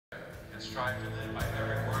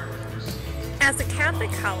As a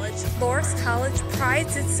Catholic college, Loras College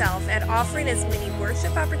prides itself at offering as many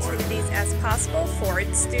worship opportunities as possible for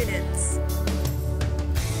its students.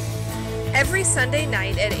 Every Sunday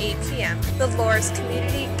night at 8 p.m., the Loras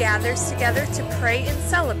community gathers together to pray and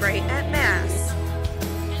celebrate at Mass.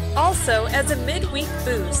 Also, as a midweek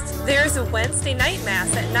boost, there is a Wednesday night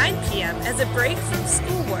Mass at 9 p.m. as a break from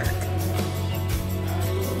schoolwork.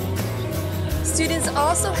 Students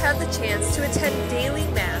also have the chance to attend daily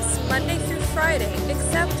Mass Monday through Friday,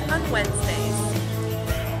 except on Wednesdays.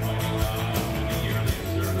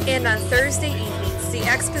 And on Thursday evenings, the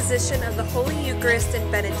exposition of the Holy Eucharist and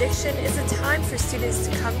Benediction is a time for students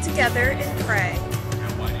to come together and pray.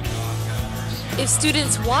 If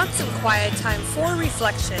students want some quiet time for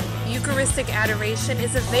reflection, Eucharistic adoration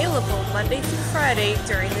is available Monday through Friday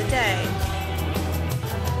during the day.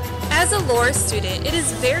 As a Loras student, it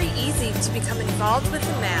is very easy to become involved with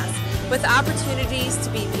the Mass, with opportunities to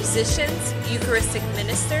be musicians, Eucharistic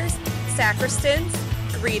ministers, sacristans,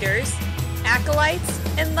 greeters, acolytes,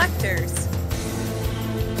 and lectors.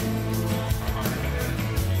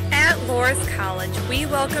 At Loras College, we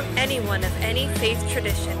welcome anyone of any faith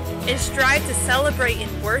tradition and strive to celebrate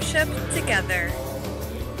and worship together.